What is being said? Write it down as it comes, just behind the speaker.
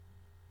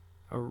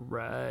All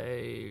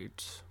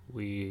right.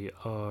 We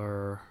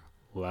are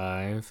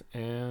live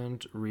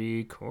and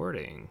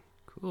recording.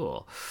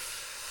 Cool.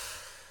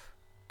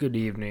 Good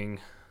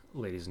evening,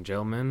 ladies and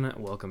gentlemen.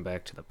 Welcome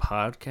back to the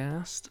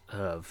podcast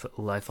of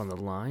Life on the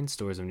Line,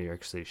 Stories of New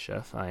York City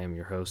Chef. I am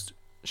your host,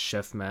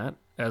 Chef Matt.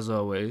 As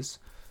always,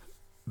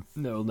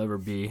 there will never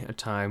be a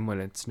time when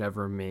it's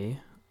never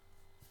me,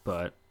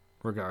 but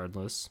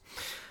regardless,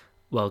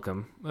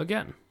 welcome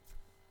again.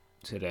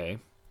 Today,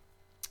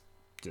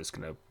 just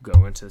gonna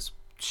go into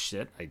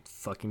shit. I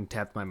fucking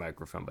tapped my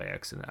microphone by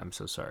accident. I'm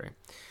so sorry.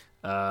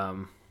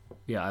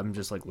 Yeah, I'm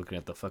just like looking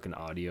at the fucking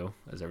audio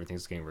as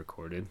everything's getting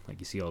recorded. Like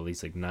you see all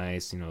these like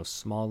nice,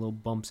 small little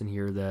bumps in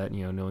here that,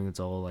 knowing it's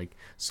all like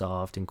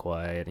soft and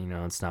quiet,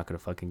 it's not gonna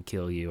fucking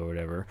kill you or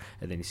whatever.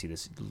 And then you see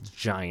this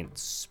giant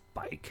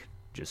spike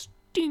just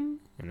ding,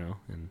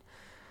 and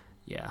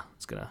yeah,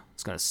 it's gonna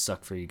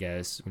suck for you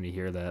guys when you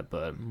hear that,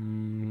 but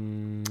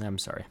I'm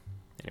sorry.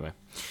 Anyway.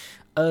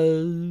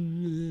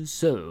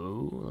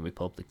 So let me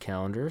pull up the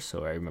calendar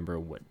so I remember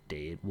what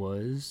day it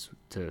was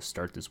to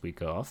start this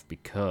week off,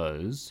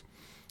 because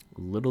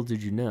little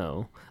did you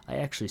know, I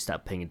actually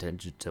stopped paying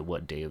attention to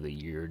what day of the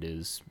year it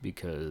is,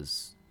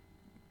 because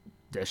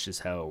that's just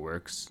how it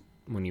works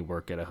when you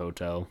work at a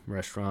hotel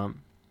restaurant.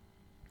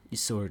 You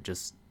sort of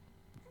just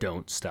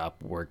don't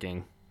stop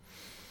working.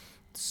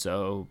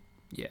 So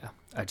yeah,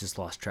 I just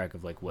lost track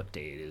of like what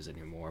day it is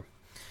anymore.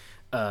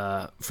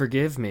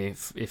 Forgive me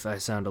if I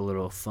sound a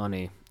little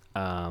funny.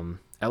 I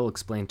will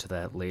explain to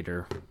that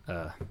later.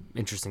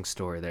 Interesting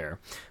story there.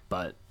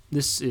 But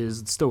this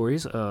is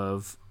stories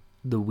of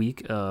the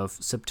week of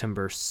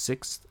September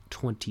 6th,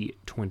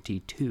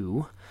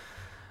 2022.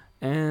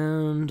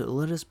 And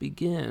let us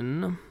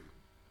begin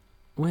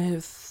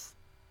with...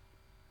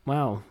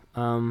 Wow.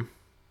 I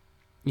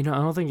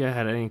don't think I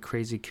had any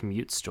crazy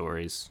commute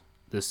stories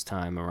this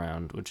time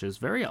around, which is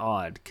very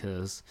odd,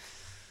 because...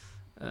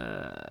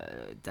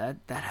 that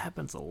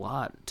happens a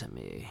lot to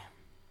me,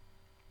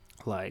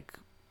 like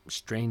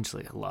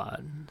strangely a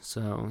lot.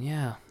 So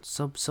yeah,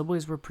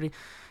 subways were pretty.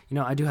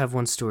 I do have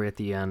one story at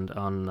the end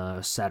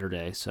on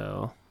Saturday,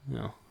 so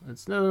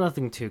it's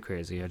nothing too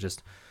crazy. I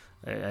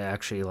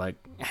actually like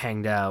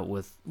hanged out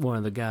with one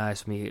of the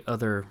guys from the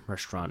other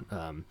restaurant.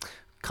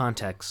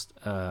 Context.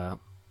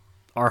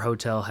 Our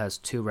hotel has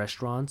two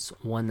restaurants,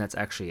 one that's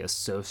actually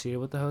associated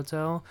with the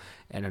hotel,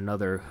 and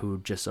another who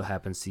just so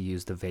happens to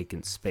use the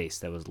vacant space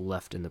that was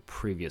left in the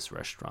previous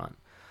restaurant.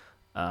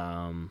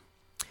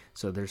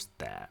 So there's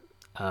that.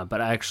 But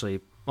I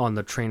actually, on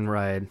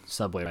the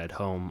subway ride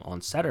home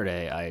on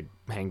Saturday, I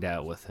hanged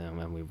out with him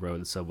and we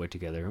rode the subway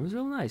together. It was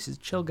real nice. He's a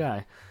chill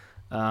guy.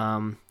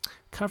 Kind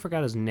of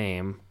forgot his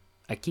name.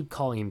 I keep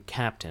calling him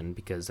Captain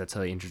because that's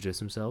how he introduced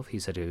himself. He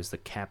said he was the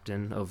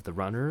captain of the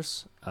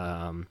runners.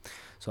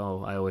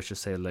 So I always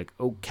just say like,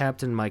 "Oh,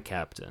 Captain, my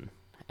Captain,"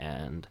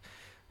 and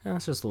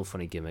it's just a little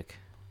funny gimmick,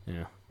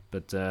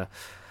 But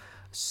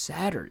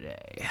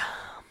Saturday,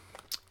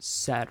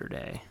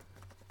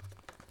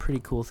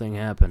 pretty cool thing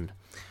happened.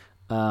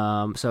 So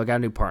I got a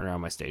new partner on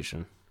my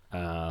station.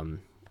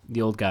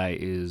 The old guy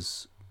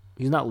he's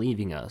not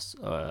leaving us.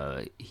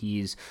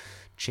 He's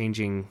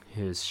changing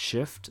his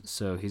shift,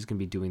 so he's going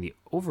to be doing the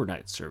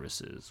overnight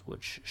services,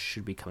 which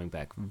should be coming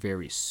back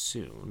very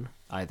soon,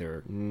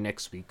 either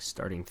next week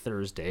starting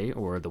Thursday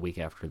or the week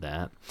after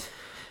that.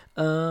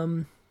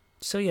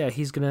 So yeah,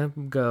 he's going to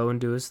go and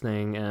do his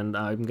thing, and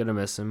I'm going to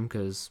miss him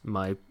because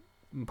my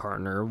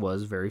partner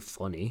was very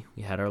funny.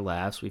 We had our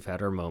laughs, we've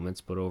had our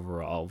moments, but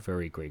overall,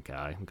 very great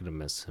guy. I'm going to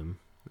miss him.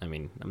 I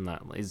mean,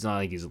 it's not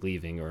like he's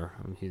leaving or,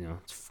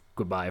 it's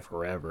goodbye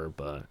forever,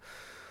 but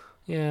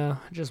yeah,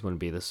 it just wouldn't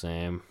be the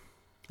same.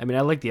 I mean,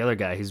 I like the other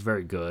guy. He's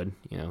very good.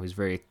 He's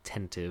very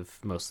attentive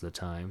most of the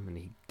time, and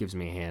he gives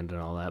me a hand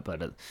and all that.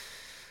 But,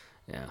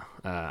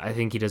 I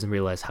think he doesn't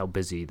realize how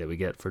busy that we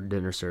get for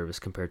dinner service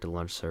compared to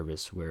lunch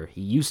service where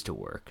he used to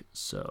work.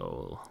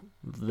 So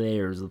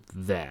there's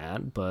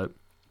that. But,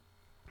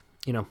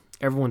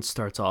 everyone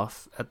starts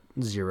off at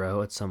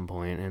zero at some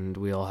point, and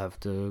we all have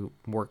to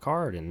work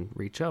hard and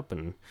reach up.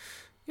 And,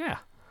 yeah.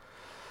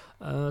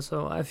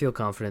 So I feel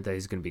confident that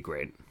he's going to be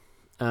great.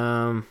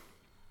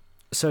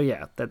 So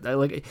yeah,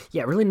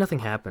 really nothing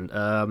happened.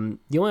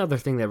 The only other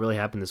thing that really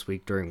happened this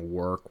week during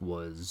work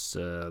was,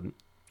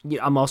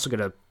 I'm also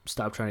gonna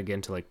stop trying to get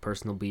into like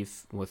personal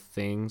beef with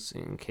things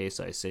in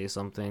case I say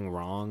something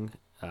wrong.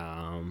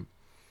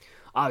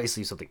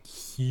 Obviously if something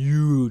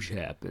huge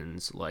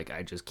happens, like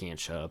I just can't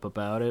shut up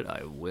about it,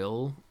 I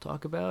will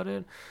talk about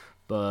it.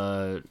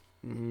 But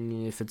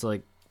if it's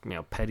like,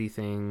 petty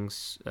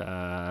things,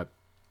 I'm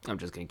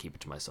just gonna keep it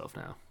to myself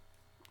now.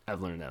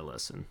 I've learned that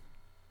lesson.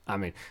 I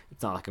mean,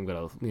 it's not like I'm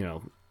going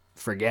to,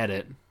 forget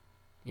it,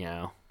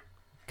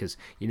 because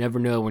you never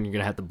know when you're going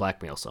to have to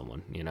blackmail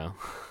someone,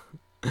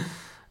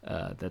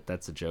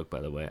 That's a joke, by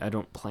the way. I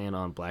don't plan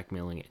on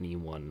blackmailing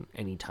anyone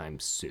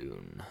anytime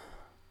soon.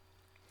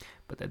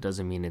 But that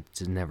doesn't mean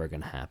it's never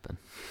going to happen.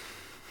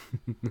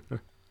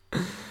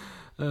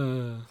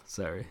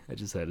 Sorry, I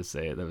just had to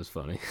say it. That was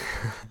funny.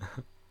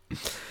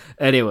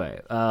 Anyway,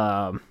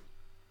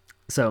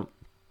 so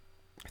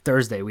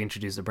Thursday, we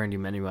introduced a brand new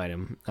menu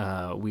item.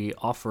 We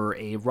offer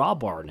a raw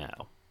bar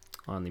now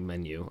on the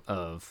menu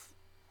of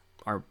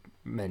our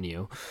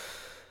menu.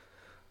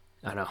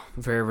 I know,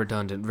 very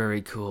redundant,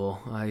 very cool.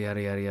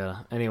 Yada yada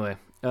yada. Anyway,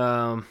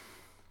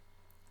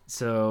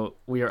 so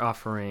we are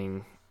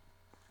offering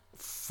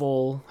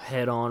full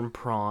head-on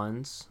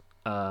prawns,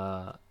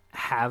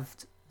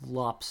 halved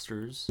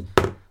lobsters.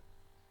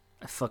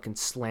 I fucking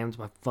slammed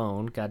my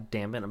phone. God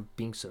damn it! I'm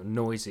being so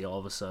noisy all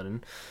of a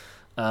sudden.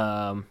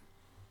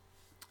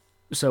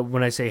 So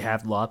when I say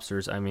half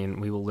lobsters, I mean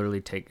we will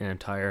literally take an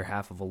entire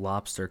half of a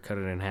lobster, cut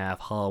it in half,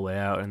 hollow it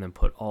out, and then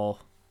put all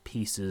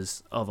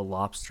pieces of a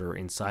lobster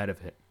inside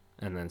of it,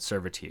 and then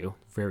serve it to you.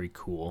 Very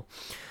cool.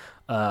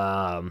 We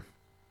got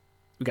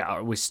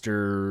our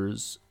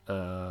oysters.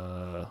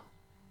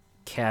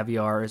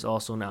 Caviar is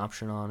also an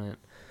option on it,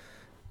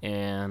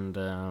 and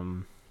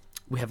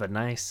we have a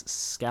nice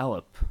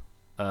scallop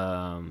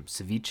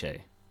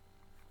ceviche.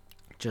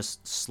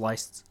 Just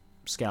sliced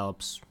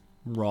scallops,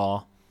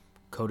 raw,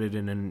 coated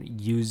in an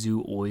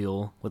yuzu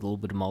oil with a little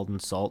bit of Maldon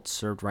salt,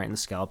 served right in the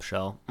scallop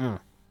shell.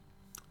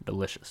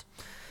 Delicious.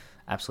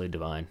 Absolutely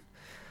divine.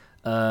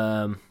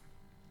 We're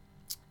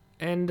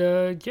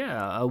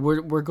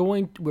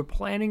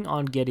planning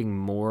on getting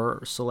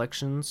more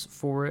selections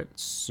for it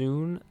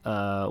soon.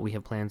 We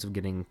have plans of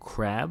getting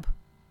crab.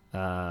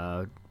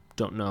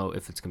 Don't know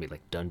if it's gonna be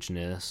like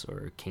Dungeness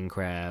or king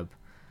crab.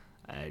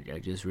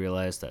 I just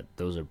realized that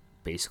those are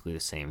basically the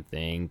same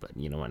thing, but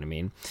you know what I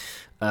mean.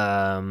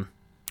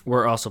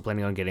 We're also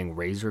planning on getting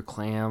razor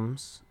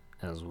clams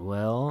as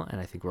well, and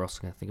I think we're also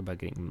gonna think about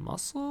getting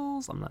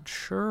mussels. I'm not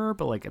sure,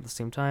 but like at the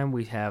same time,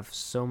 we have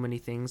so many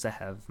things that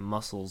have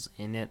mussels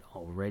in it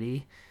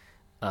already,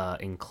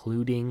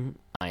 including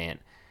giant.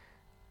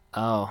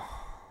 Oh,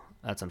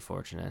 that's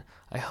unfortunate.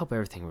 I hope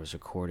everything was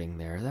recording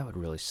there. That would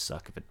really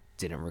suck if it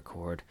didn't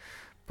record.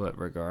 But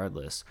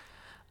regardless,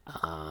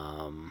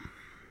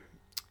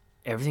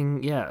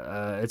 everything,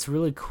 it's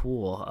really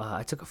cool.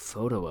 I took a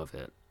photo of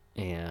it,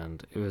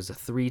 and it was a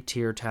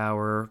 3-tier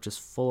tower, just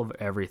full of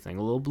everything,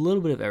 a little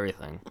bit of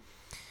everything.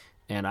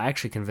 And I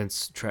actually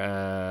convinced Tractor.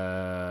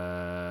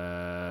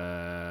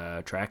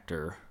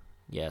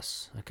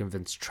 Yes, I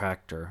convinced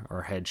Tractor,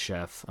 our head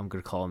chef. I'm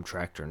gonna call him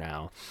Tractor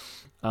now.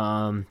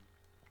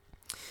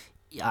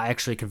 I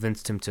actually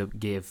convinced him to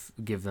give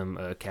them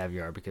a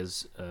caviar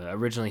because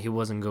originally he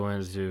wasn't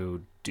going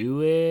to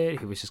do it.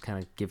 He was just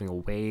kind of giving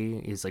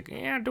away. He's like,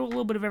 yeah, do a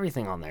little bit of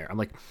everything on there. I'm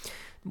like,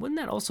 wouldn't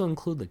that also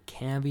include the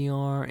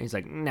caviar? And he's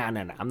like, no,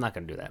 I'm not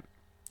going to do that.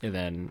 And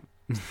then,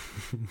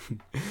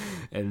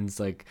 and it's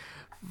like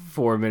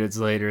 4 minutes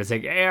later, it's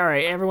like, hey, all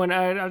right, everyone,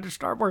 I'll just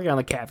start working on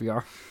the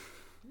caviar.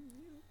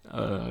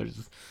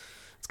 It's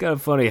kind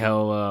of funny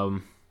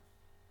how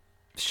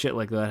shit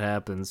like that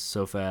happens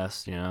so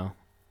fast, you know?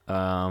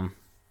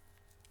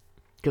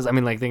 Because I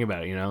mean, like, think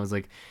about it, you know, it's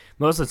like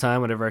most of the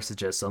time whenever I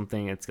suggest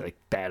something, it's like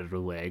batted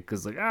away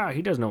because like,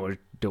 he doesn't know what he's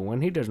doing,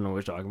 he doesn't know what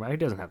he's talking about, he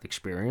doesn't have the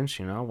experience,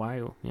 you know, why,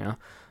 you know.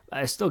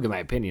 I still give my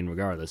opinion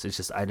regardless. It's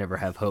just I never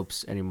have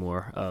hopes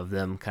anymore of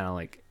them kind of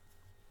like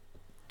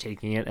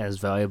taking it as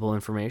valuable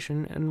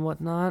information and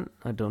whatnot.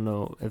 I don't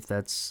know if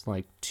that's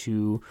like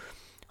too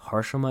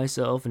harsh on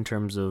myself in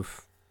terms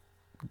of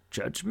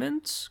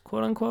judgments,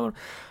 quote unquote,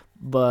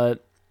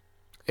 but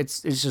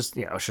it's just,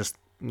 you know, it's just,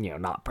 you know,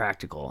 not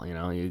practical. You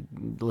know, you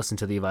listen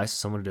to the advice of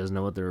someone who doesn't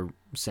know what they're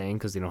saying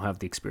because they don't have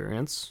the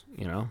experience,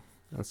 you know.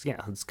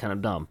 It's kind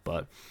of dumb,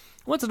 but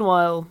once in a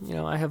while, you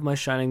know, I have my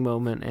shining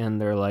moment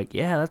and they're like,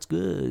 yeah, that's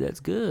good,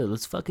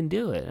 let's fucking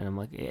do it. And I'm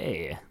like,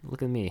 hey,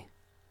 look at me,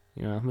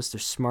 you know,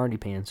 Mr. Smarty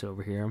Pants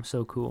over here, I'm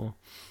so cool.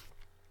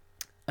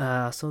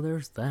 So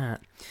there's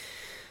that.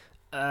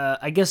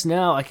 I guess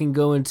now I can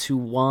go into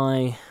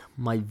why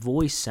my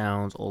voice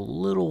sounds a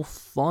little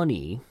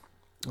funny,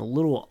 a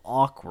little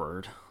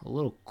awkward, a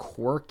little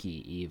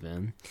quirky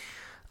even.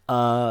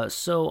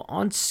 So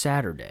on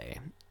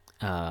Saturday,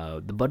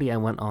 the buddy I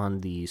went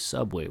on the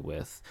subway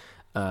with,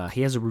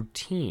 he has a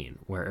routine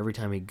where every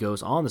time he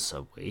goes on the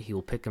subway, he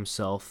will pick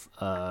himself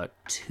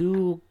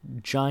 2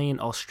 giant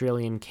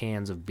Australian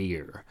cans of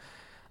beer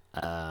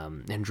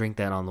and drink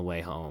that on the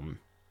way home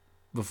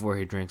before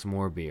he drinks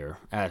more beer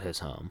at his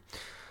home.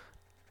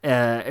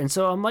 And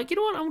so I'm like, you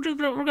know what, I'm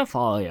gonna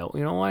follow you.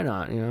 You know, why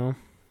not? You know,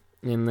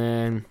 and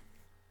then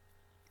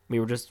he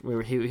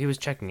was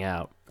checking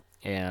out,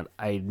 and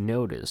I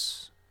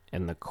noticed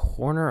in the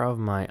corner of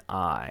my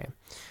eye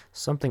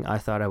something I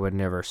thought I would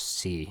never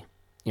see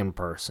in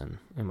person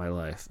in my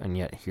life, and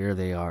yet here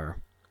they are,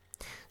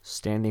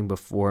 standing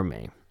before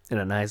me in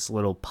a nice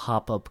little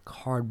pop-up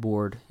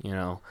cardboard, you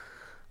know,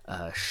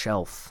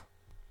 shelf.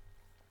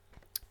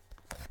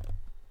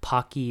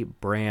 Pocky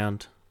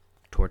brand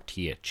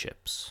tortilla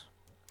chips.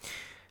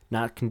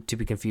 Not to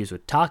be confused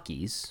with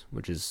Takis,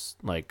 which is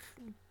like,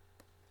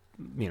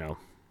 you know,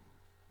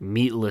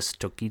 meatless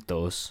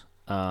taquitos.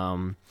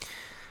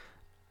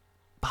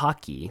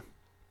 Pocky,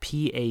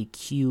 Paqui,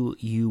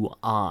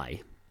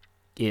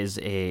 is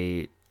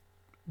a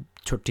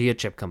tortilla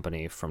chip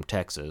company from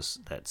Texas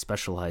that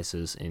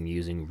specializes in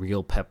using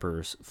real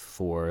peppers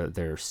for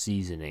their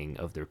seasoning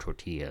of their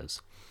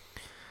tortillas.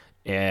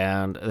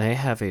 And they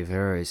have a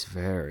very,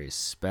 very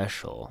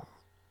special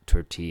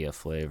tortilla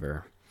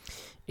flavor.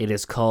 It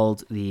is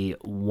called the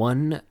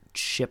One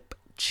Chip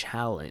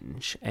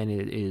Challenge, and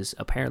it is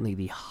apparently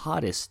the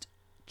hottest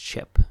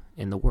chip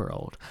in the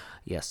world.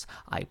 Yes,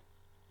 I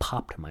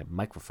popped my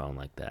microphone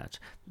like that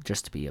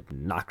just to be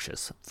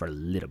obnoxious for a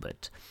little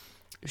bit.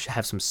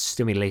 Have some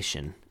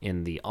stimulation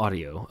in the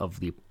audio of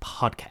the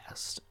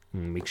podcast.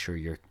 Make sure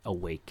you're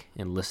awake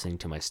and listening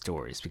to my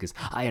stories, because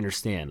I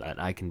understand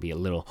that I can be a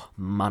little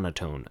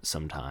monotone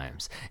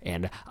sometimes,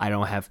 and I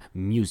don't have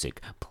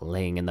music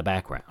playing in the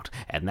background,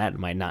 and that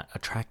might not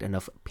attract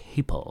enough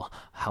people.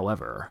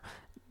 However,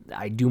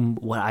 I do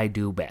what I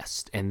do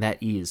best, and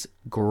that is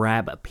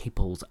grab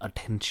people's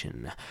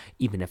attention,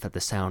 even if they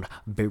sound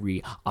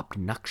very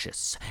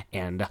obnoxious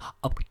and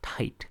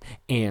uptight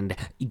and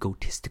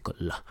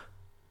egotistical.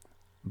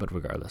 But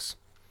regardless.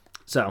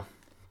 So,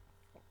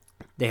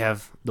 they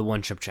have the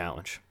One Chip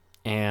Challenge.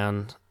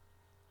 And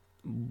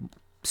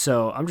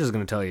so I'm just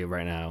going to tell you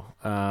right now.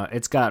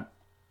 It's got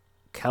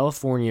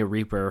California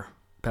Reaper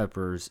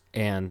peppers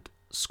and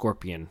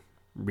Scorpion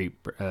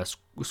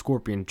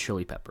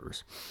chili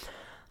peppers.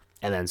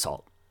 And then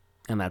salt.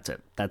 And that's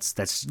it.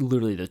 That's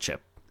literally the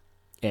chip.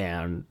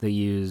 And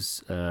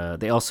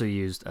they also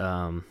used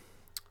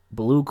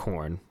blue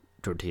corn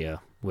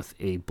tortilla with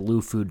a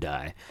blue food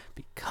dye,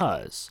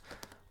 because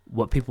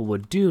what people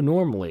would do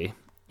normally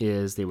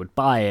is they would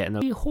buy it and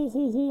they're like, ho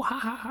ho ho ha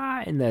ha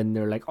ha, and then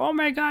they're like, oh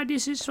my god,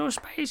 this is so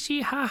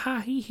spicy, ha ha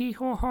he he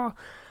ho ho,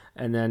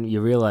 and then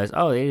you realize,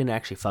 oh, they didn't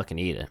actually fucking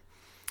eat it.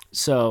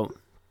 So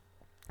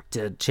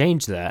to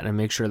change that and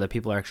make sure that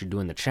people are actually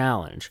doing the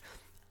challenge,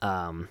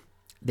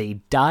 they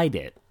dyed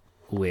it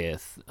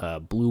with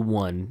blue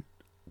one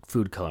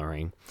food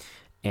coloring,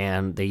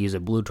 and they use a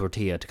blue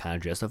tortilla to kind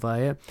of justify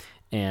it.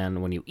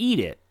 And when you eat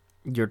it,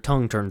 your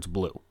tongue turns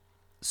blue.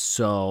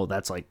 So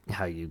that's like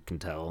how you can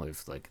tell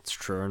if like it's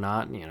true or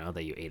not,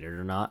 that you ate it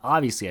or not.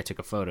 Obviously, I took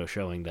a photo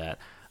showing that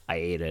I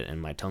ate it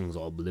and my tongue's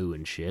all blue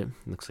and shit.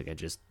 Looks like I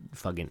just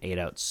fucking ate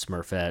out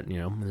Smurfette,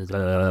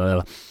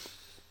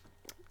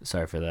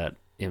 Sorry for that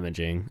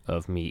imaging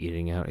of me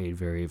eating out a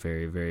very,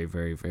 very, very,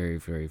 very, very,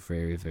 very,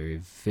 very, very,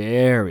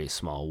 very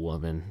small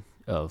woman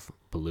of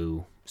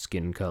blue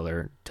skin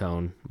color,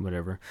 tone,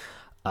 whatever.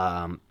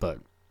 But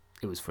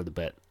it was for the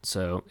bet,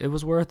 so it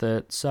was worth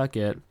it. Suck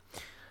it.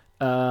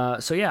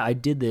 So yeah, I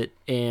did it,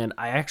 and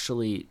I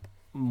actually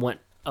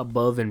went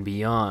above and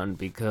beyond,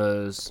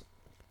 because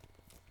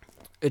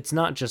it's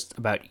not just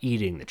about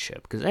eating the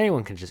chip, because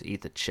anyone can just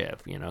eat the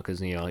chip,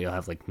 because you'll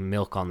have like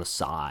milk on the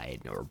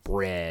side, or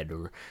bread,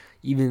 or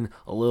even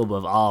a little bit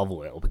of olive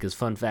oil. Because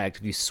fun fact,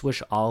 if you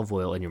swish olive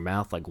oil in your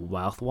mouth like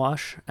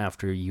mouthwash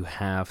after you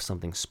have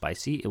something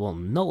spicy, it will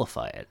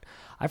nullify it.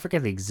 I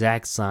forget the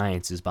exact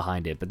sciences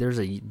behind it, but there's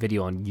a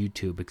video on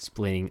YouTube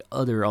explaining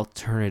other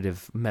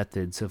alternative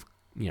methods of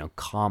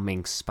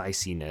calming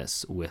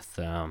spiciness with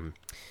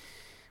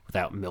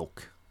without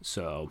milk.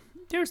 So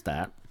there's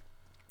that.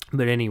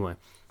 But anyway,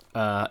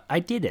 I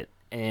did it,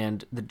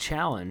 and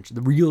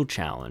the real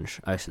challenge,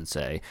 I should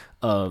say,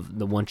 of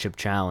the One Chip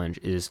Challenge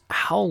is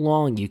how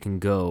long you can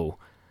go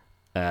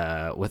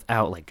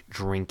without like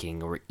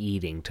drinking or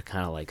eating to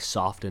kind of like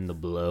soften the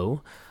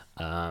blow.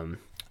 I'm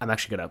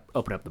actually gonna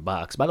open up the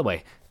box. By the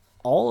way,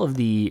 all of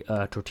the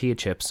tortilla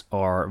chips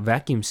are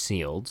vacuum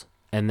sealed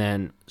and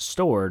then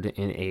stored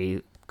in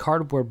a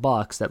cardboard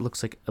box that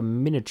looks like a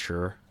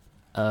miniature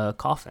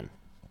coffin.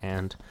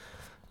 And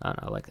I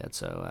don't know, I like that.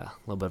 So a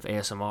little bit of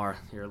ASMR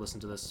here.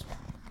 Listen to this.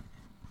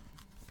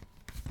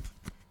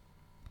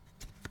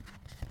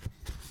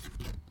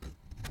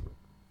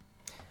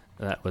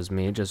 That was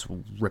me just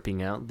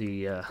ripping out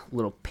the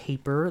little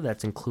paper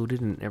that's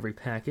included in every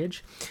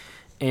package.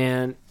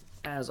 And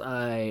as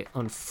I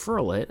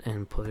unfurl it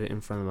and put it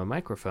in front of my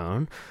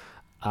microphone,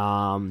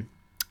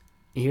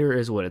 here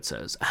is what it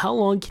says. How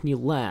long can you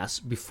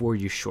last before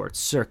you short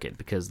circuit?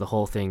 Because the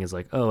whole thing is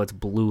like, oh, it's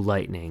blue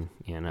lightning,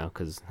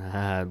 because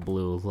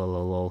blue,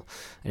 lol.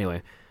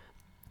 Anyway,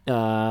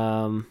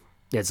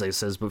 it's like it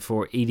says,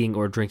 before eating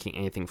or drinking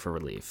anything for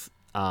relief.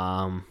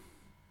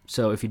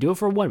 So if you do it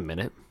for 1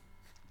 minute,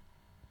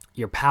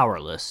 you're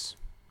powerless.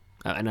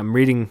 And I'm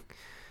reading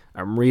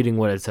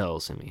what it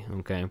tells me,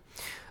 okay?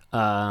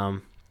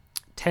 10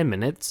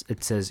 minutes,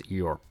 it says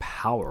you're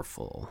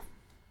powerful.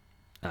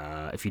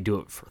 If you do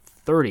it for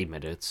 30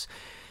 minutes,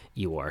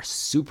 you are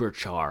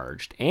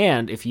supercharged.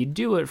 And if you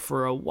do it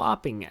for a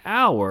whopping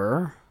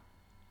hour,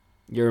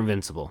 you're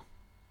invincible.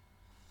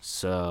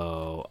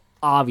 So,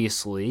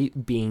 obviously,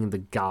 being the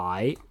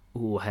guy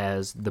who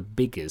has the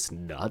biggest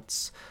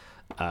nuts,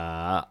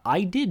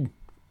 I did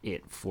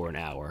it for an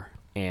hour.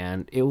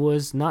 And it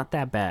was not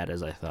that bad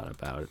as I thought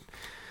about it.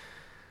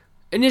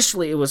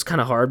 Initially, it was kind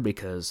of hard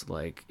because,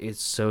 like,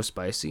 it's so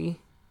spicy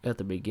at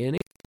the beginning.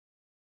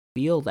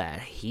 Feel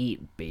that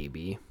heat,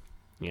 baby.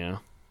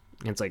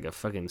 It's like a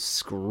fucking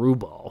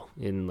screwball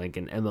in, like,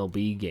 an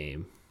MLB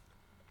game.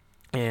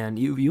 and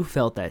you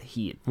felt that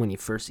heat when you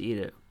first eat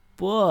it,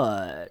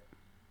 but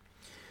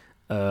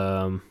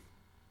um,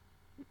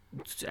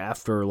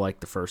 after like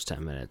the first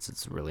 10 minutes,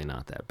 it's really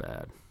not that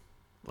bad,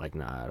 like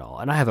not at all.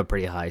 And I have a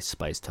pretty high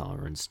spice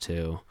tolerance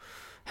too,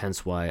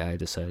 hence why I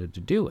decided to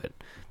do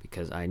it,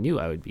 because I knew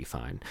I would be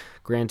fine.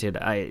 Granted,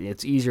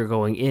 it's easier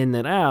going in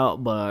than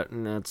out, but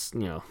that's,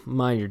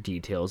 minor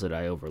details that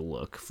I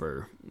overlook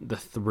for the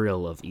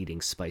thrill of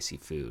eating spicy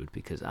food,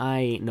 because I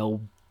ain't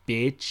no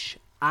bitch.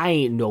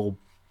 I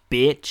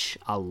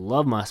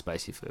love my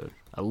spicy food.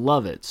 I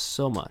love it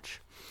so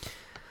much.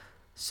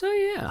 So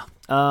yeah,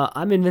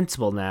 I'm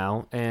invincible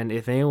now, and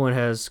if anyone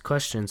has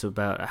questions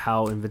about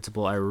how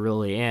invincible I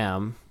really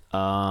am,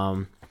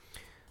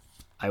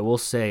 I will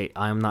say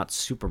I'm not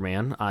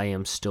Superman. I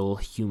am still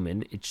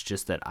human. It's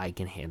just that I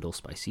can handle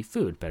spicy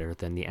food better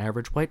than the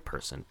average white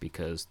person,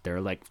 because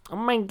they're like, oh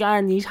my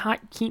god, these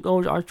hot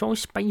Cheetos are so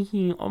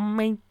spicy. Oh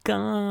my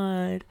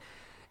god.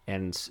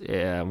 And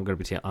yeah, I'm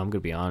gonna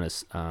be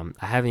honest. I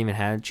haven't even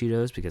had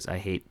Cheetos because I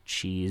hate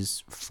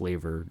cheese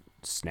flavored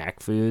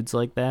snack foods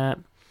like that.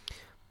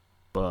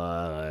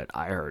 But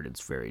I heard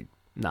it's very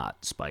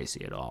not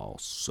spicy at all.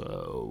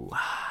 So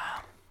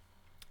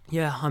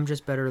yeah, I'm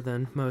just better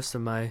than most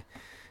of my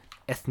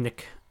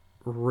ethnic,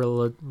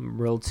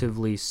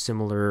 relatively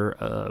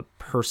similar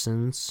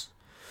persons.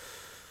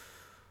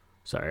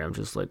 Sorry, I'm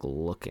just like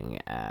looking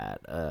at.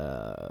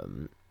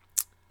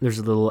 There's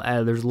a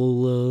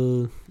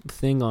little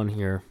thing on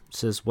here. It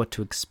says what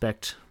to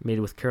expect.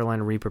 Made with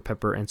Carolina Reaper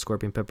pepper and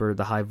scorpion pepper.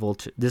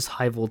 This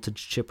high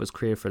voltage chip was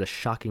created for the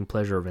shocking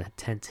pleasure of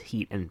intense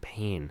heat and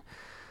pain.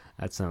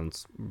 That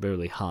sounds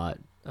really hot.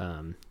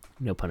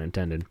 No pun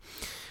intended.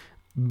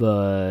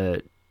 But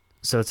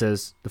so it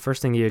says the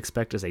first thing you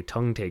expect is a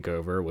tongue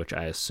takeover, which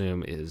I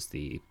assume is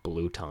the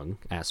blue tongue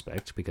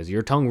aspect, because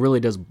your tongue really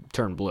does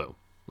turn blue.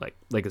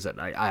 Like I said,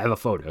 I have a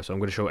photo, so I'm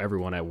going to show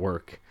everyone at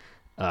work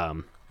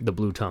the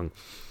blue tongue.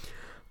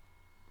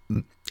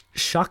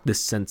 Shocked the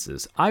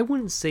senses. I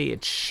wouldn't say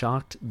it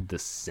shocked the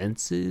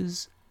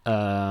senses.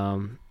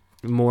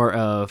 More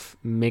of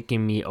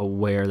making me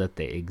aware that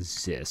they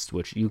exist,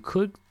 which you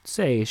could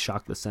say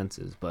shocked the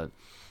senses, but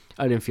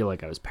I didn't feel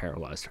like I was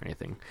paralyzed or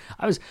anything.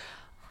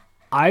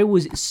 I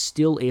was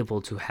still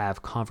able to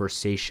have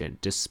conversation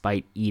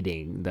despite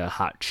eating the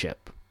hot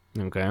chip.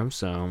 Okay,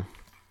 so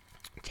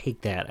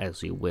take that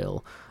as you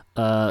will.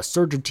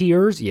 Surge of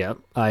tears, yeah,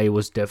 I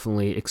was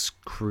definitely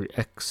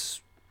excreting.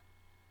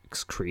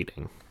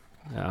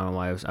 I don't know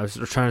why I was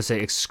trying to say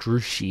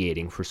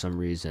excruciating for some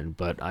reason,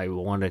 but I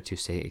wanted to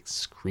say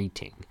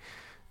excreting.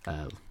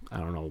 I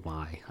don't know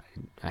why.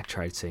 I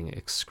tried saying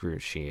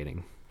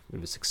excruciating. It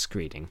was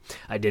excreting.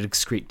 I did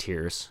excrete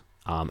tears,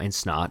 and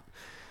snot.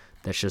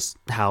 That's just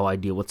how I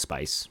deal with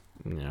spice,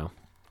 And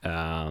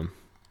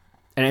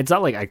it's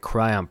not like I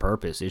cry on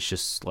purpose. It's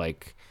just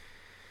like,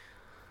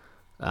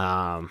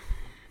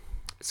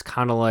 it's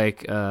kind of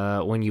like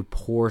when you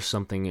pour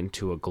something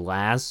into a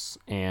glass,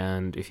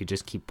 and if you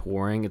just keep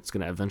pouring, it's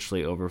going to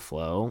eventually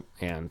overflow.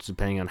 And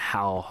depending on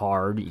how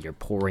hard you're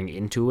pouring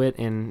into it,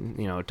 and,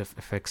 it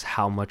affects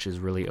how much is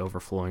really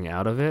overflowing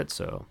out of it.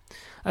 So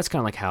that's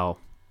kind of like how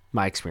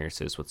my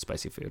experience is with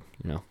spicy food.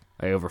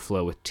 I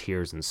overflow with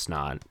tears and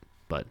snot,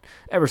 but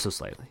ever so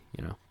slightly,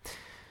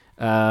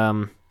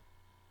 And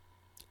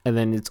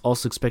then it's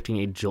also expecting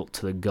a jolt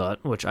to the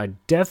gut, which I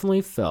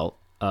definitely felt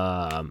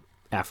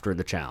after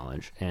the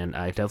challenge, and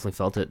I definitely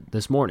felt it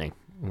this morning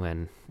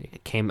when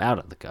it came out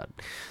of the gut.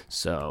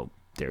 So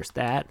there's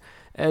that.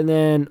 And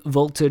then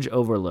voltage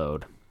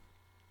overload.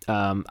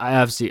 I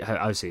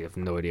obviously have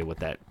no idea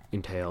what that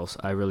entails.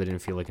 I really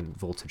didn't feel like a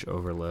voltage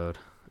overload,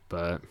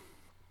 but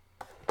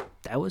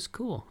that was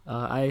cool.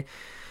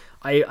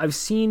 I've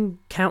seen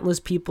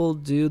countless people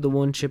do the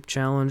one chip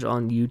challenge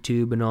on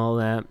YouTube and all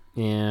that,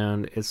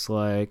 and it's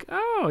like,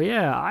 oh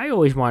yeah, I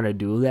always want to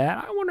do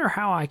that. I wonder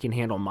how I can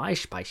handle my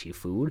spicy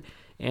food.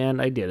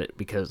 And I did it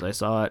because I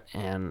saw it,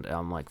 and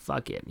I'm like,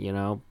 fuck it,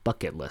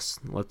 bucket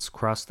list. Let's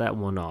cross that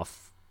one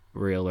off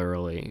real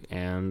early.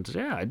 And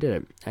yeah, I did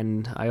it.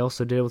 And I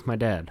also did it with my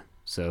dad,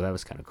 so that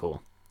was kind of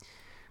cool.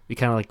 We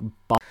kind of like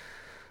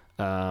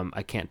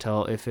I can't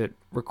tell if it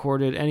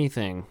recorded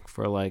anything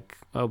for like,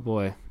 oh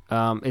boy.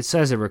 It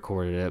says it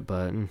recorded it,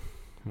 but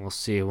we'll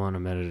see when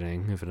I'm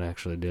editing if it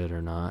actually did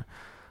or not.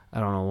 I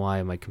don't know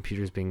why my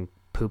computer's being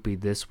poopy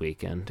this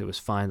weekend. It was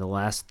fine the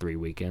last 3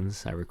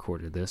 weekends I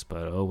recorded this,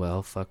 but oh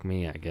well, fuck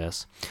me, I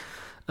guess.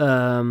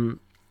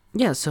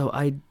 Yeah, so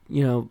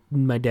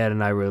my dad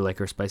and I really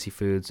like our spicy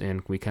foods,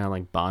 and we kind of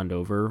like bond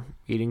over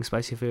eating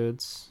spicy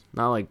foods.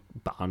 Not like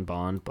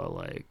bond, but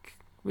like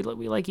we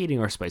like eating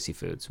our spicy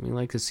foods. We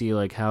like to see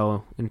like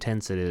how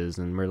intense it is,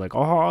 and we're like,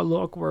 oh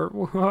look,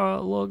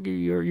 look,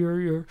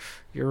 you're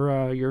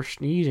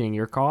sneezing,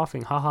 you're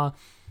coughing, haha.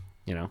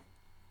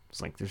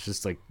 It's like there's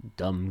just like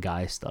dumb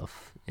guy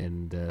stuff,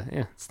 and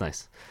yeah, it's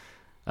nice.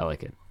 I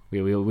like it.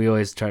 We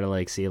always try to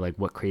like see like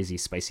what crazy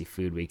spicy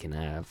food we can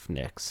have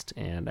next,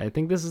 and I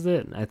think this is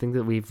it. I think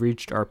that we've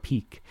reached our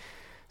peak,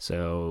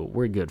 so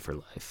we're good for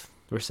life.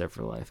 We're set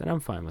for life, and I'm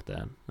fine with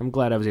that. I'm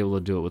glad I was able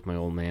to do it with my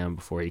old man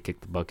before he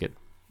kicked the bucket.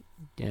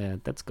 Yeah,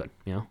 that's good,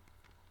 you know?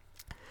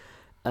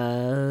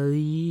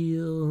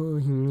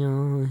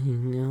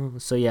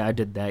 So yeah, I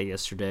did that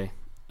yesterday.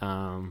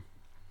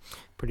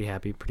 Pretty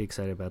happy, pretty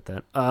excited about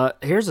that.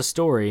 Here's a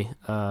story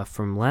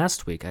from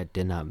last week I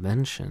did not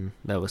mention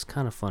that was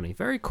kind of funny.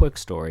 Very quick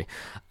story.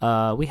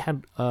 We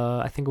had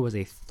I think it was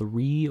a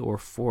 3 or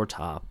 4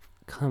 top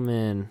come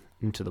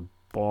into the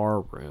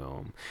bar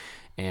room,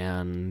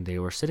 and they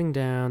were sitting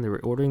down, they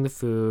were ordering the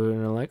food,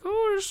 and they're like,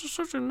 "Oh, this is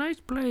such a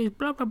nice place,"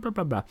 blah blah blah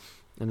blah blah.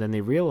 And then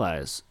they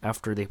realize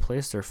after they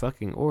placed their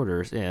fucking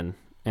orders in,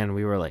 and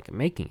we were like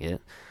making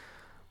it,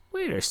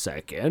 wait a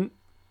second,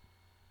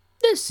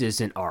 this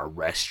isn't our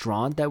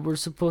restaurant that we're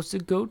supposed to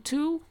go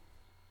to,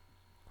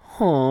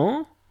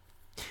 huh?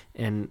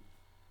 And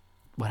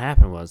what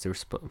happened was I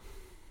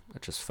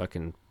just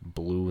fucking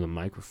blew the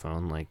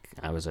microphone like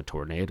I was a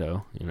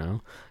tornado, you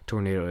know,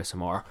 tornado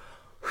ASMR.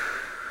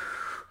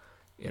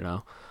 You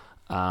know,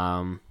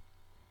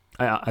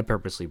 I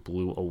purposely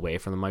blew away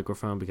from the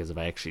microphone because if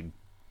I actually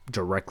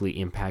directly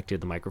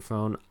impacted the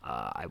microphone,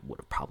 I would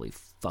have probably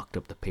fucked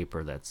up the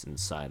paper that's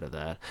inside of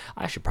that.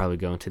 I should probably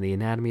go into the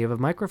anatomy of a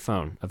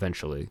microphone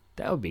eventually.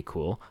 That would be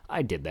cool.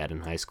 I did that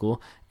in high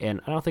school,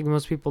 and I don't think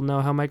most people know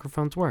how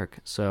microphones work,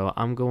 so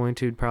I'm going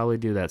to probably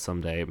do that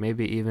someday,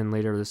 maybe even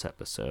later this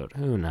episode.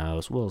 Who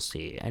knows? We'll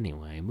see.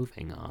 Anyway,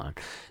 moving on.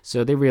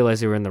 So they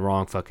realized they were in the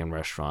wrong fucking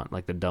restaurant,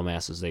 like the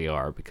dumbasses they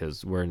are,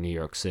 because we're in New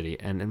York City,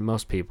 and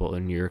most people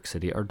in New York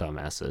City are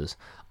dumbasses.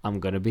 I'm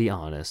gonna be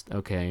honest,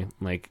 okay?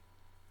 Like,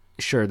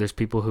 sure, there's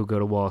people who go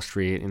to Wall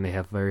Street and they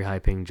have very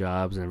high-paying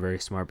jobs and are very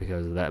smart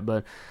because of that,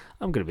 but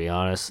I'm going to be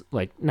honest,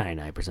 like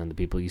 99% of the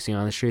people you see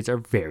on the streets are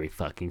very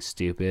fucking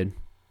stupid.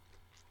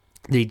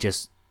 They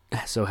just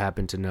so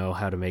happen to know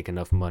how to make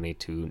enough money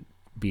to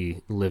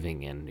be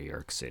living in New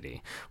York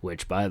City,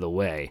 which, by the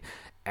way,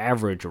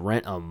 average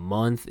rent a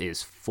month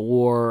is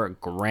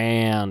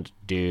 $4,000,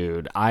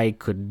 dude. I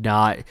could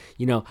not,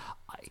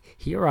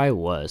 here I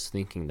was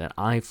thinking that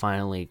I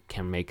finally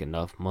can make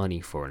enough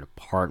money for an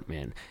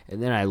apartment,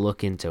 and then I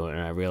look into it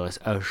and I realize,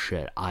 oh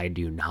shit, I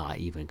do not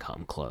even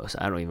come close.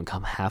 I don't even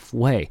come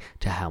halfway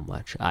to how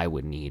much I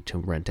would need to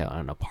rent out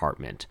an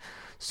apartment.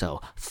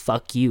 So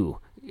fuck you,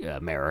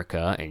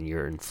 America, and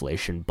your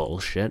inflation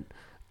bullshit,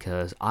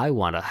 because I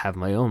want to have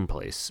my own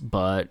place,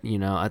 but,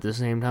 at the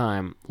same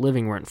time,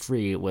 living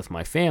rent-free with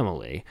my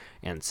family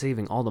and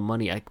saving all the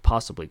money I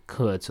possibly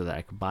could so that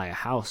I could buy a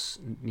house,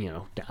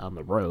 down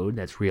the road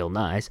that's real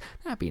nice,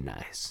 that'd be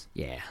nice.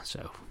 Yeah,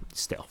 so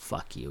still,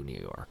 fuck you, New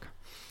York.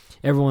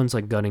 Everyone's,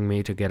 gunning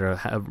me to get an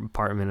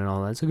apartment and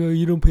all that. It's like, oh,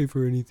 you don't pay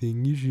for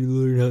anything. You should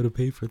learn how to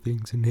pay for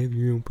things and have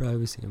your own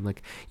privacy. I'm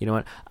like, you know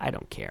what? I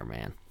don't care,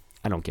 man.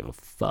 I don't give a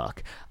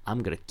fuck.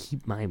 I'm going to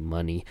keep my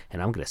money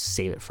and I'm going to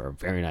save it for a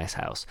very nice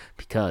house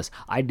because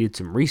I did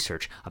some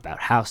research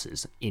about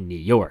houses in New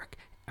York,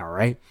 all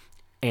right?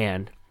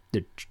 And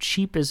the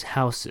cheapest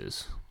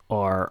houses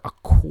are a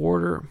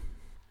quarter.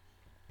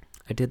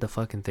 I did the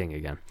fucking thing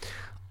again.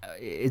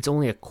 It's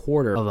only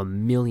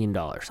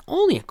 $250,000.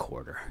 Only a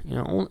quarter.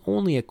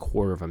 Only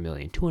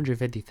 $250,000.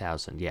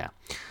 250,000, yeah.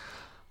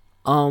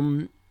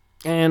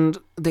 And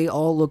they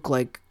all look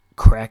like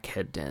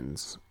crackhead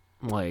dens.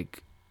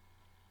 Like,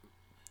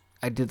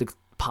 I did the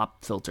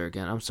pop filter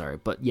again, I'm sorry,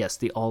 but yes,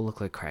 they all look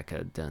like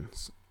crackhead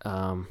dens.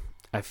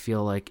 I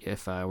feel like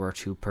if I were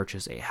to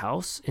purchase a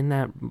house in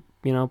that,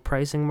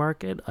 pricing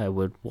market, I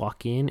would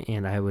walk in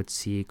and I would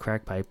see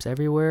crack pipes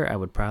everywhere. I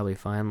would probably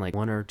find like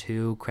 1 or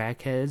 2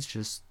 crackheads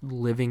just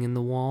living in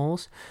the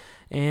walls.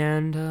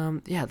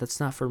 And, yeah, that's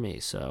not for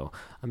me, so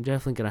I'm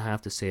definitely going to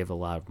have to save a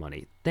lot of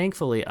money.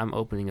 Thankfully, I'm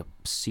opening up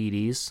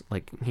CDs,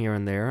 like, here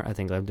and there. I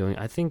think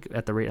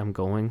at the rate I'm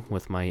going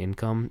with my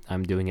income,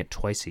 I'm doing it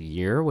twice a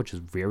year, which is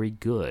very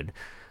good.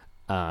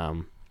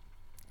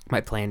 My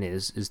plan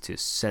is to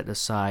set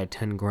aside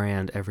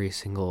 $10,000 every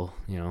single,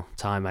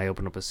 time I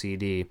open up a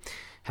CD,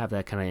 have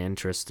that kind of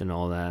interest and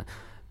all that.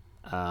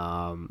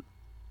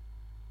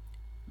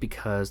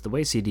 Because the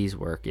way CDs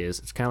work is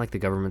it's kind of like the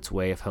government's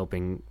way of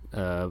helping,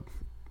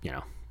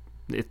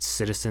 its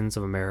citizens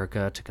of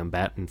America to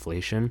combat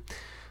inflation,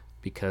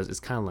 because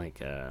it's kind of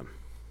like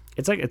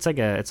it's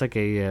like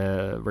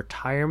a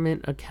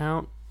retirement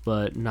account,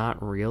 but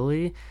not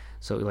really.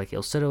 So like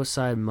you'll set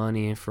aside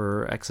money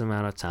for X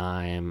amount of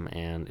time,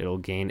 and it'll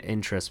gain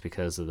interest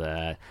because of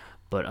that.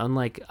 But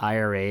unlike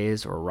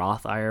IRAs or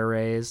Roth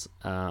IRAs,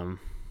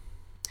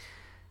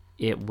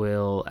 it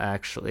will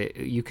actually,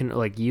 you can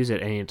use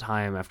it any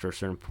time after a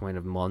certain point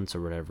of months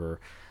or whatever.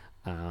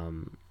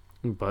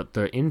 But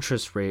the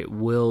interest rate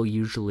will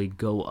usually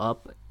go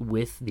up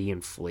with the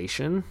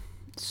inflation.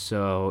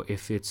 So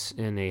if it's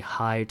in a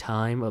high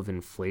time of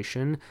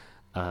inflation,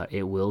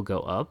 it will go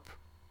up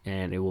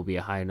and it will be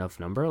a high enough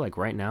number. Like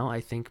right now, I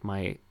think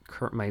my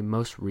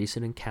most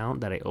recent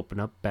account that I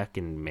opened up back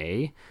in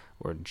May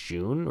or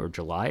June or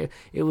July,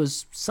 it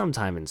was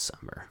sometime in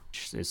summer.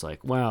 It's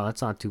like, wow,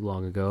 that's not too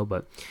long ago.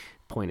 But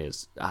point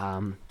is,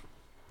 I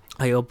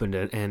opened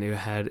it and it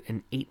had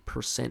an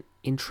 8%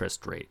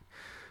 interest rate.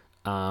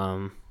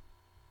 Um,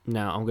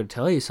 Now, I'm going to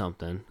tell you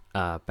something.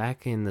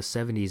 Back in the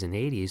 70s and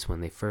 80s,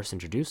 when they first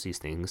introduced these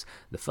things,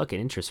 the fucking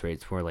interest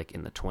rates were like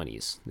in the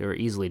 20s. They were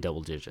easily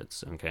double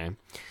digits, okay?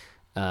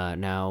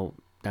 Now,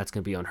 that's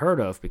going to be unheard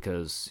of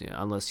because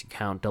unless you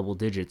count double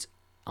digits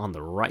on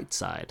the right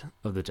side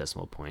of the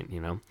decimal point,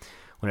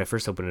 when I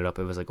first opened it up,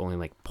 it was like only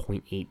like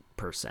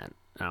 0.8%.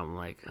 And I'm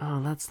like,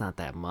 oh, that's not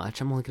that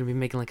much. I'm only going to be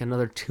making like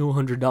another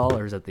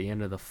 $200 at the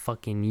end of the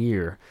fucking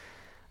year.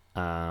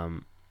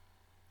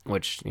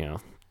 Which,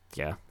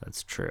 yeah,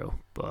 that's true.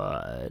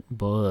 But,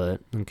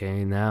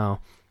 okay, now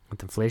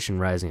with inflation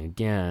rising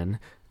again,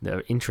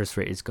 the interest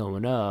rate is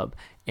going up,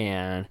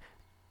 and,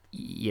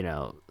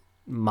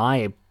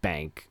 my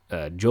bank,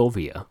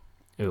 Jovia,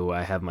 who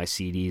I have my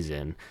CDs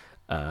in,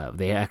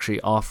 they actually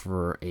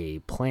offer a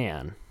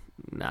plan.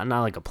 Not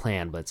like a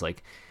plan, but it's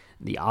like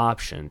the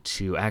option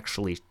to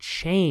actually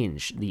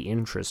change the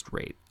interest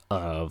rate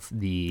of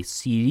the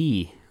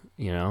CD,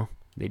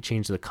 they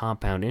change the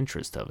compound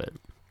interest of it.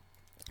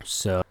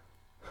 So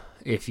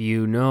if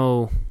you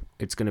know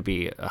it's going to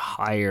be a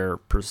higher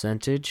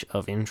percentage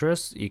of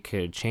interest, you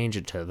could change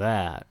it to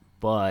that.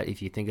 But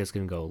if you think it's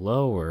going to go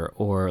lower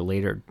or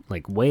later,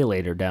 like way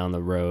later down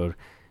the road,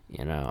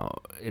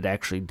 it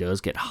actually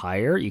does get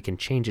higher, you can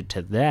change it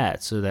to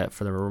that so that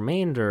for the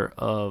remainder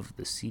of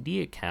the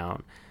CD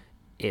account,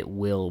 it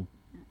will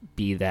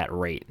be that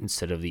rate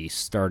instead of the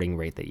starting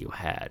rate that you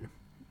had,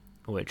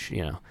 which,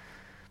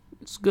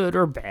 it's good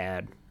or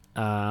bad.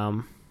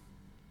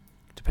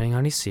 Depending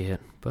on how you see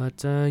it,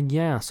 but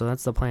yeah. So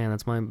that's the plan.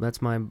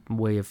 That's my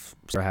way of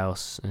our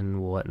house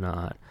and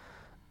whatnot.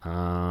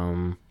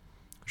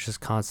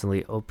 Just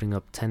constantly opening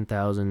up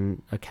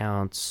 10,000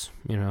 accounts.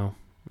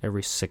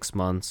 Every 6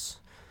 months.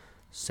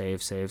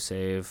 Save,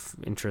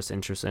 interest,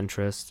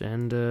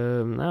 and I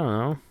don't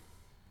know.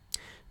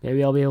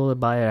 Maybe I'll be able to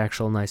buy an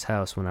actual nice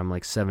house when I'm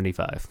like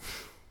 75.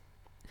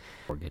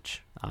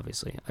 Mortgage,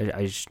 obviously.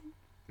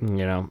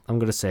 I'm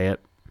gonna say it.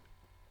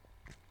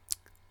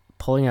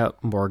 Pulling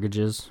out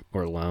mortgages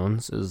or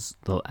loans is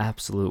the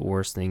absolute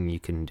worst thing you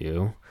can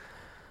do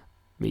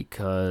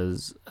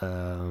because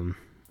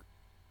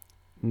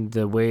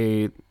the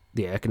way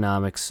the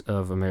economics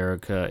of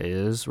America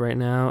is right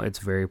now, it's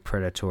very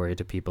predatory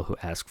to people who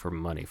ask for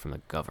money from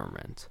the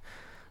government.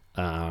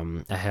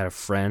 I had a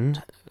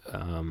friend,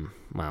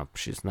 well,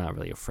 she's not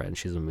really a friend,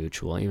 she's a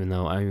mutual, even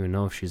though I don't even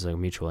know if she's a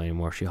mutual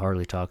anymore. She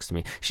hardly talks to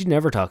me. She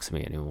never talks to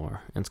me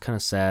anymore, and it's kind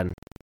of sad.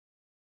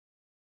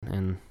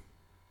 And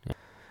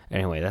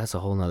anyway, that's a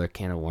whole nother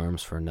can of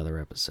worms for another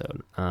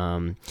episode.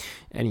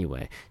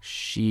 Anyway,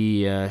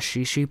 she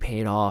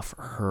paid off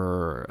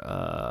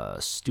her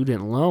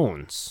student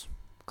loans,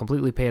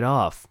 completely paid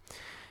off,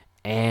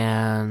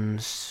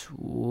 and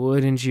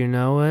wouldn't you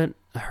know it,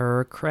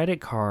 her credit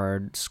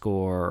card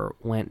score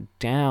went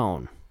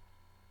down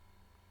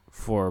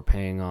for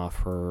paying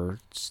off her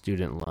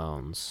student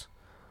loans.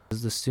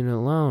 The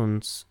student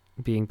loans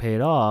being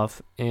paid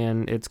off,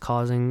 and it's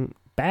causing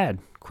bad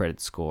credit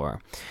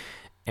score.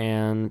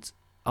 And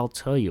I'll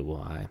tell you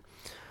why.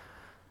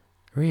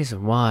 The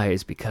reason why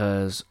is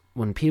because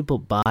when people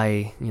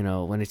buy,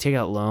 when they take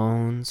out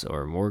loans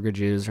or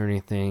mortgages or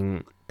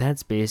anything,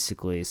 that's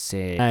basically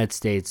saying the United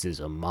States is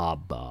a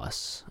mob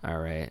boss, all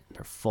right?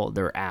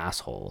 They're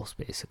assholes,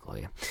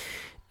 basically.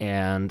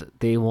 And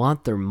they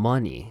want their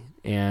money,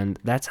 and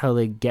that's how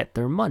they get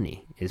their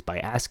money, is by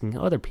asking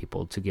other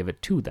people to give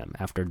it to them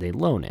after they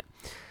loan it.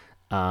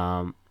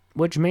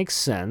 Which makes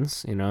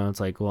sense, it's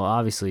like, well,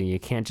 obviously you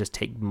can't just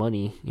take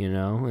money,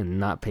 and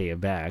not pay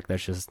it back.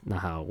 That's just not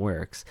how it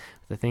works.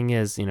 The thing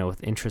is,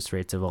 with interest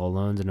rates of all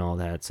loans and all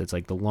that, so it's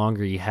like the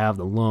longer you have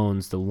the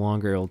loans, the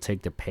longer it'll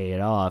take to pay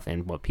it off.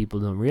 And what people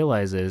don't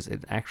realize is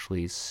it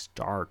actually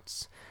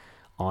starts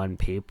on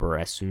paper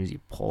as soon as you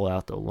pull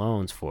out the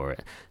loans for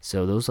it.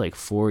 So those like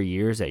 4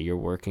 years that you're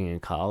working in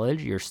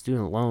college, your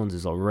student loans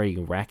is already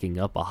racking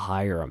up a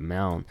higher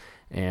amount.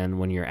 And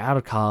when you're out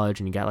of college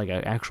and you got like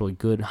an actually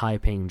good high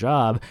paying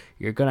job,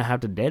 you're going to have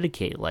to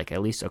dedicate like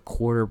at least a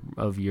quarter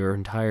of your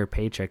entire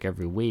paycheck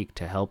every week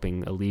to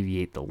helping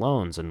alleviate the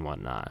loans and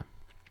whatnot.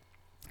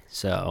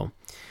 So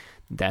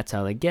that's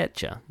how they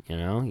get you.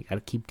 You got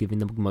to keep giving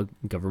the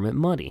government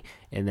money.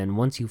 And then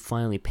once you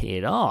finally pay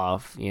it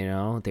off,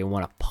 they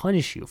want to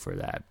punish you for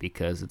that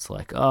because it's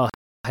like, oh,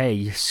 hey,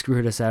 you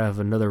screwed us out of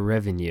another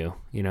revenue,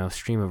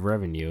 stream of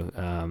revenue.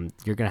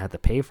 You're going to have to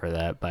pay for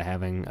that by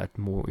having a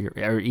more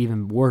or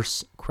even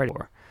worse credit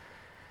score.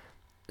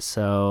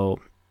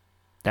 So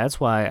that's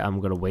why I'm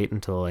going to wait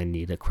until I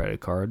need a credit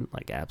card,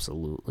 like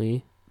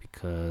absolutely,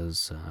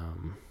 because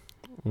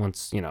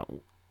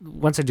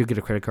once I do get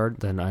a credit card,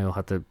 then I'll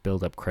have to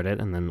build up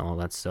credit and then all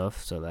that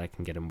stuff so that I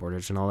can get a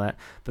mortgage and all that.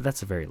 But that's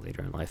very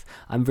later in life.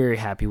 I'm very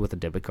happy with a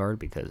debit card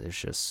because it's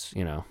just,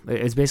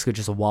 it's basically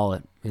just a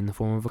wallet in the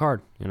form of a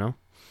card,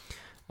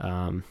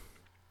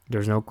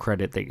 There's no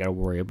credit that you got to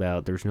worry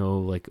about. There's no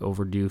like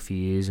overdue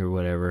fees or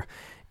whatever.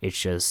 It's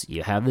just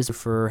you have this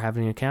for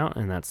having an account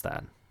and that's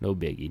that. No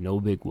biggie, no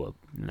big whoop.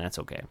 And that's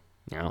okay.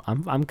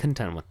 I'm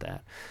content with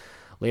that.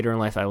 later in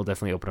life, I will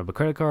definitely open up a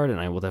credit card, and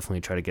I will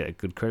definitely try to get a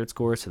good credit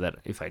score so that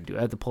if I do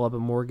have to pull up a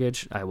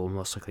mortgage, I will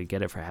most likely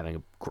get it for having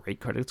a great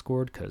credit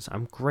score, because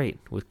I'm great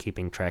with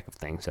keeping track of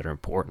things that are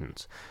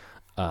important.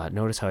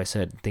 Notice how I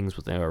said things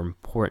that are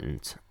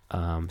important.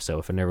 So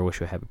if I never wish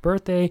you a happy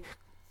birthday,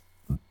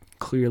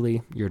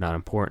 clearly you're not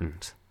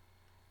important.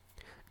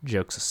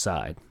 Jokes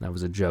aside, that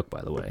was a joke,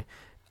 by the way.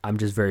 I'm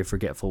just very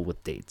forgetful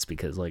with dates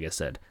because, like I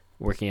said,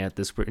 working at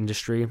this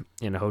industry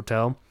in a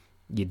hotel,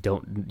 you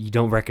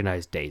don't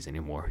recognize days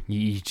anymore.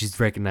 You just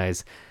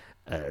recognize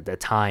the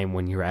time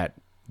when you're at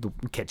the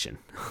kitchen.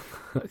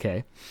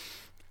 Okay.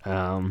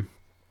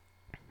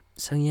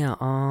 So yeah,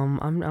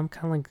 I'm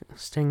kind of like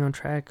staying on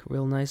track,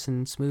 real nice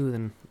and smooth,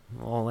 and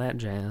all that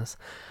jazz.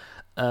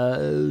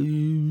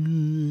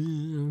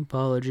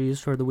 Apologies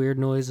for the weird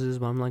noises,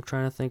 but I'm like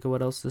trying to think of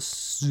what else to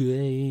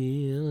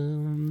say.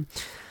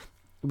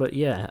 But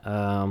yeah,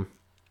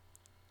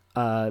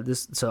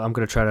 so I'm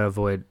gonna try to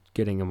avoid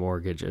getting a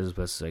mortgage as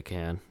best as I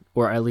can,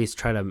 or at least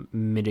try to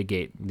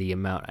mitigate the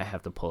amount I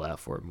have to pull out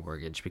for a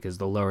mortgage, because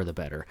the lower the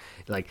better.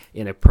 Like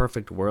in a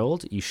perfect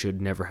world, you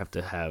should never have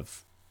to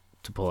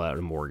pull out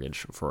a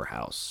mortgage for a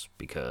house,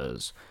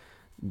 because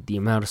the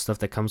amount of stuff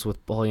that comes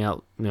with pulling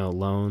out,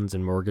 loans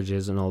and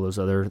mortgages and all those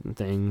other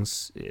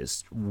things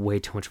is way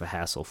too much of a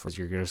hassle. For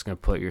you're just going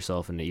to put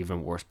yourself in an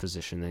even worse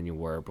position than you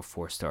were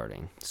before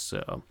starting.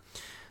 So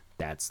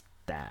that's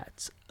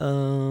that.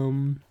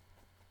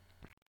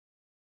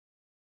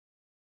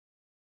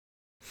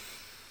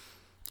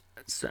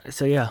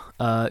 So yeah,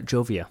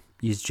 Jovia.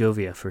 Use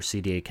Jovia for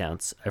CD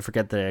accounts. I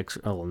forget the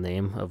actual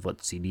name of what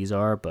CDs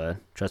are, but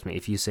trust me,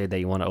 if you say that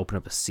you want to open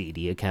up a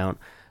CD account,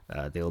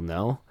 they'll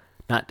know.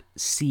 Not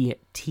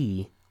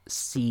CT,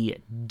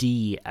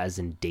 CD as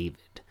in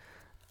David.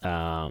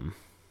 So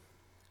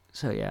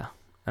yeah,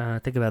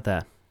 think about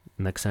that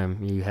next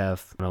time you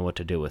don't know what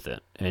to do with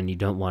it, and you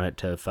don't want it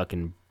to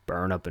fucking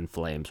burn up in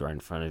flames right in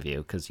front of you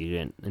because you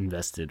didn't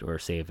invest it or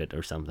save it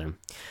or something.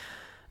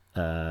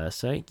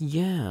 So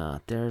yeah,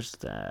 there's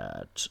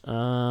that.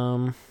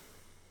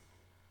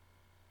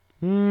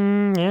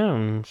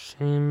 Yeah,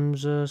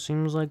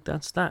 seems like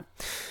that's that.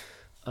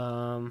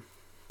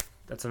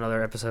 That's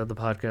another episode of the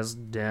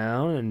podcast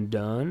down and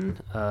done.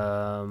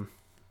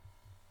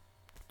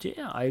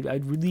 Yeah,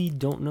 I really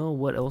don't know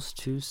what else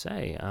to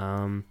say.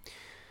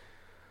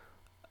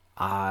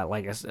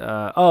 Like I said,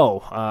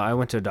 I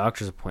went to a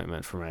doctor's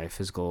appointment for my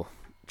physical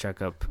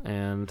checkup,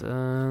 and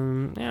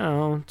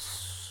I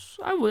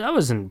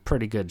was in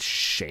pretty good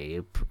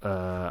shape.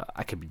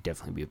 I could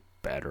definitely be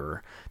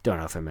better. Don't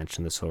know if I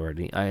mentioned this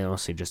already. I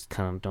honestly just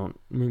kind of don't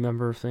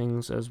remember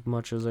things as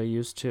much as I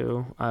used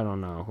to. I don't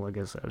know. Like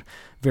I said,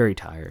 very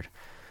tired.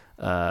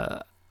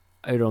 I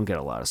don't get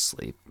a lot of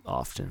sleep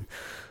often.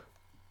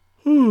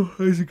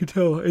 As you can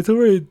tell, it's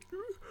already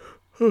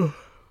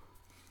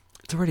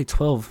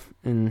 12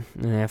 in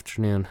the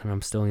afternoon, and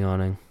I'm still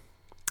yawning.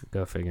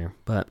 Go figure.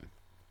 But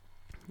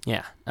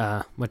yeah,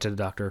 went to the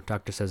doctor.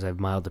 Doctor says I have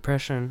mild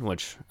depression,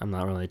 which I'm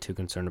not really too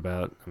concerned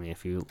about. I mean,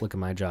 if you look at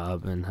my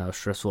job and how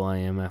stressful I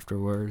am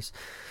afterwards,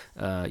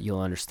 you'll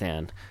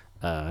understand.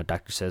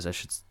 Doctor says I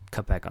should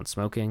cut back on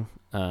smoking.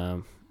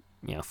 Fair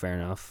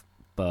enough.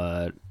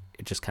 But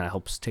it just kind of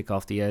helps take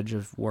off the edge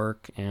of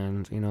work,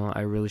 and,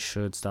 I really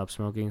should stop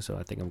smoking, so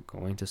I think I'm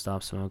going to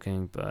stop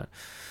smoking, but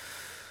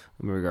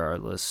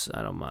regardless,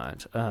 I don't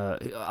mind.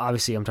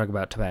 Obviously, I'm talking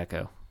about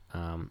tobacco.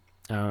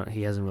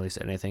 He hasn't really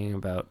said anything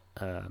about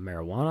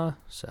marijuana,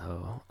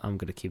 so I'm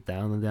going to keep that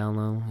on the down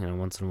low.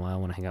 Once in a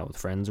while when I hang out with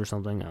friends or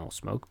something, I'll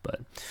smoke,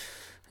 but,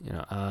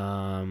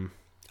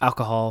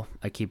 alcohol,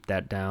 I keep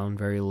that down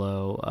very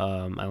low.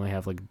 I only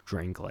have,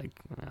 drink, I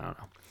don't know,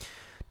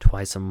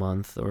 twice a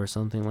month or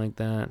something like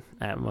that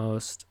at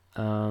most.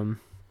 And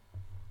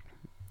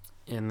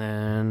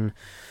then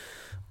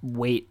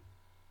weight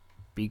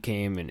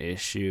became an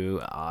issue.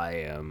 I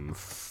am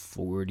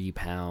 40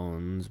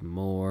 pounds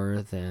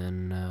more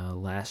than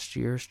last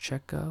year's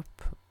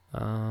checkup.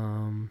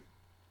 And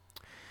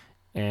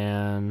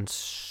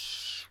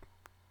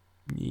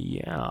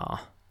yeah,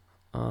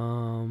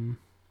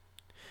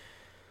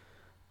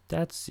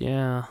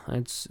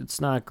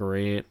 it's not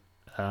great.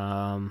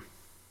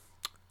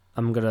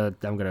 I'm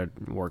gonna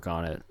work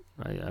on it.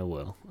 I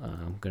will.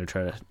 I'm gonna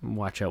try to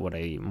watch out what I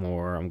eat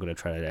more. I'm gonna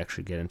try to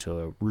actually get into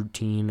a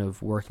routine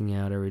of working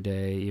out every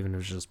day, even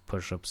if it's just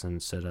push-ups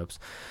and sit-ups.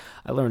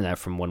 I learned that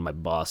from one of my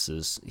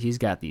bosses. He's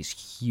got these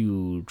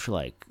huge,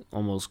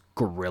 almost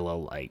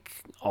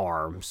gorilla-like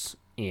arms,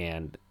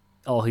 and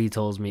all he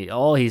tells me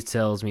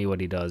what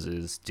he does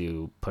is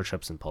do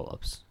push-ups and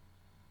pull-ups.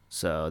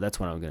 So that's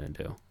what I'm gonna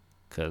do.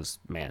 Cause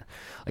man,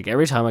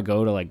 every time I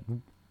go to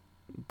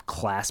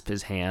clasp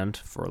his hand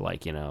for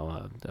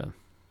the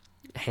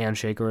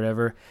handshake or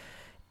whatever,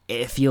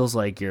 it feels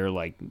like you're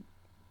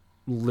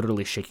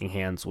literally shaking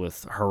hands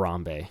with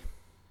Harambe,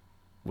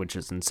 which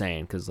is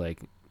insane because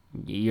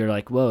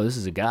you're whoa, this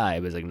is a guy,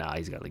 but it's nah,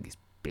 he's got these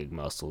big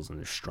muscles and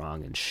they're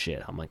strong and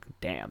shit. I'm like,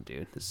 damn,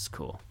 dude, this is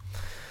cool.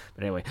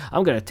 But anyway,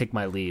 I'm gonna take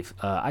my leave.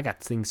 I got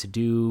things to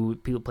do,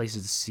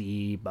 places to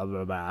see, blah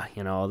blah blah,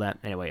 all that.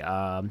 Anyway,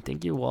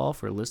 thank you all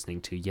for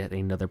listening to yet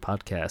another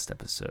podcast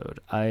episode.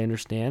 I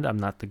understand I'm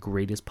not the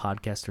greatest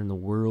podcaster in the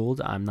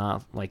world. I'm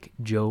not like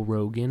Joe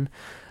Rogan,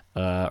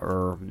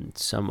 or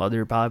some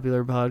other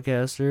popular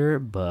podcaster,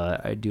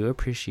 but I do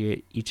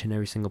appreciate each and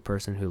every single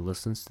person who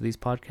listens to these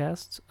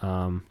podcasts.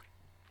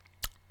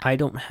 I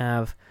don't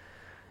have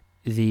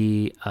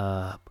the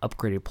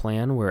upgraded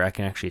plan where I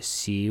can actually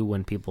see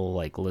when people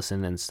like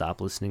listen and stop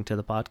listening to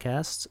the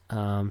podcast.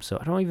 So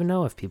I don't even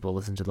know if people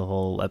listen to the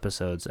whole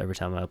episodes every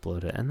time I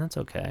upload it, and that's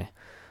okay.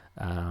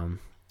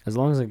 As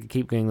long as I can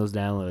keep getting those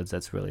downloads,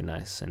 that's really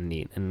nice and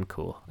neat and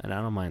cool, and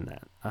I don't mind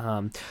that.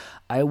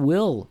 I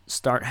will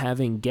start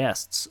having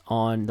guests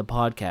on the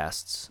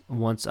podcasts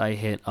once I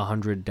hit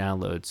 100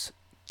 downloads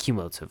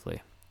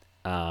cumulatively,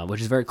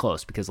 which is very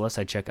close because last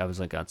I checked, I was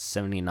like on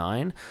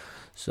 79.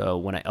 So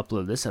when I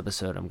upload this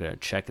episode, I'm going to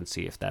check and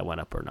see if that went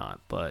up or not.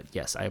 But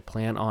yes, I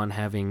plan on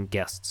having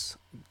guests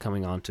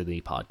coming onto the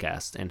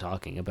podcast and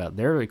talking about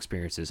their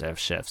experiences as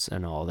chefs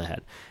and all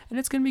that. And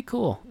it's going to be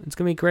cool. It's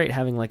going to be great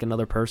having like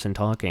another person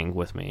talking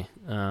with me.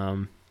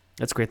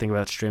 That's a great thing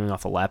about streaming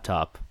off a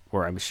laptop,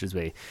 or I should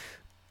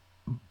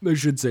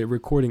say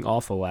recording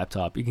off a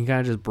laptop. You can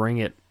kind of just bring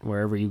it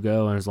wherever you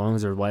go, and as long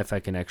as there's a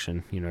Wi-Fi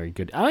connection, you're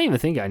good. I don't even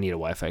think I need a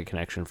Wi-Fi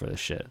connection for this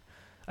shit.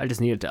 I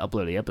just needed to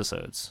upload the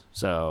episodes.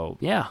 So,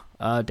 yeah,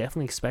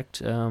 definitely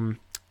expect,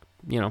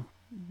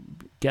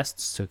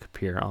 guests to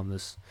appear on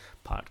this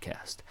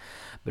podcast.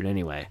 But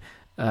anyway,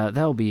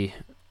 that'll be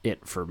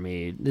it for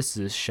me. This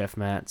is Chef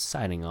Matt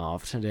signing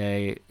off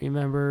today.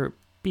 Remember,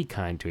 be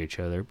kind to each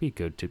other, be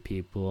good to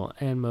people,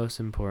 and most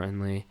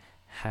importantly,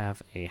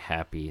 have a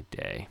happy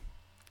day.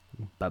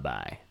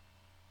 Bye-bye.